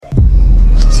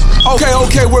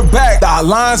Okay, we're back. The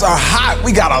lines are hot.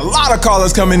 We got a lot of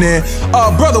callers coming in.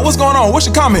 Brother, what's going on? What's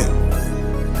your comment?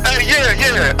 Hey, yeah.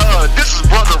 This is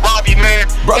Brother Robbie, man.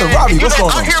 Brother Robbie, what's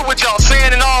going on? I hear what y'all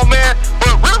saying and all, man.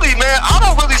 But really, man, I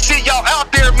don't really see y'all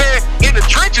out there, man, in the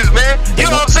trenches, man.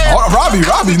 You know what I'm saying? Hold on,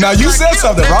 Robbie. Now you said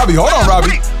something. Robbie, hold on,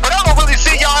 Robbie. But I don't really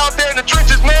see y'all out there in the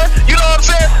trenches, man. You know what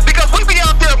I'm saying? Because we be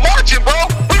out there marching, bro.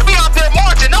 We be out there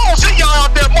marching. I don't see y'all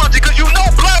out there marching because you know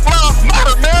Black Lives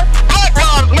Matter, man. Black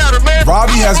Lives Matter, man.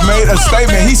 Robbie has made a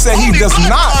statement. He said he does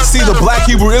not see the Black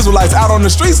Hebrew Israelites out on the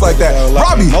streets like that.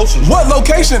 Robbie, what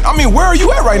location? I mean, where are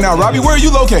you at right now, Robbie? Where are you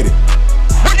located?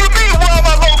 What do you mean, where am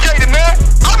I located, man?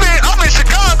 I'm in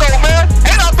Chicago, man.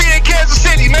 And I be in Kansas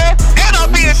City, man. And I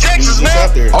be in Texas, man.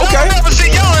 Okay. I don't never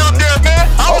see y'all out there, man.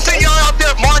 I don't see y'all out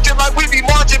there marching like we be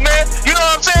marching, man. You know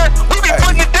what I'm saying? We be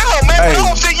putting it down, man. I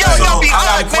don't see y'all be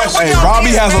high, man. Hey,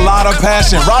 Robbie has a lot of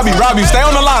passion. Robbie, stay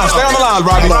on the line. Stay on the line,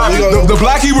 Robbie. The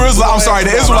Black Hebrew Israelites, I'm sorry,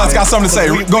 the Israelites got something to say.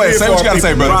 Go ahead, say what you got to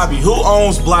say, brother. Robbie, who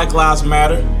owns Black Lives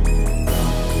Matter?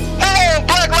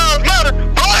 Black Lives Matter.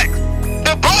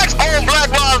 The blacks own Black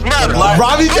Lives Matter.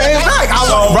 Robbie came back.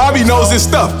 Robbie knows his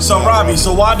stuff. So Robbie,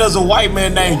 why does a white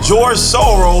man named George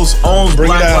Soros owns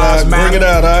Black Lives Matter? Bring it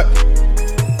out,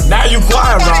 Now you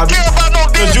quiet, Robbie.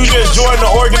 Because you just joined the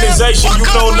organization you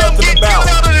know nothing about.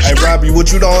 Hey, Robbie,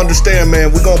 what you don't understand,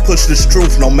 man, we gonna push this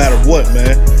truth no matter what,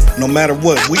 man. No matter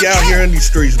what. We out here in these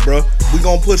streets, bro. We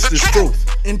gonna push this truth.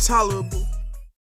 Intolerable.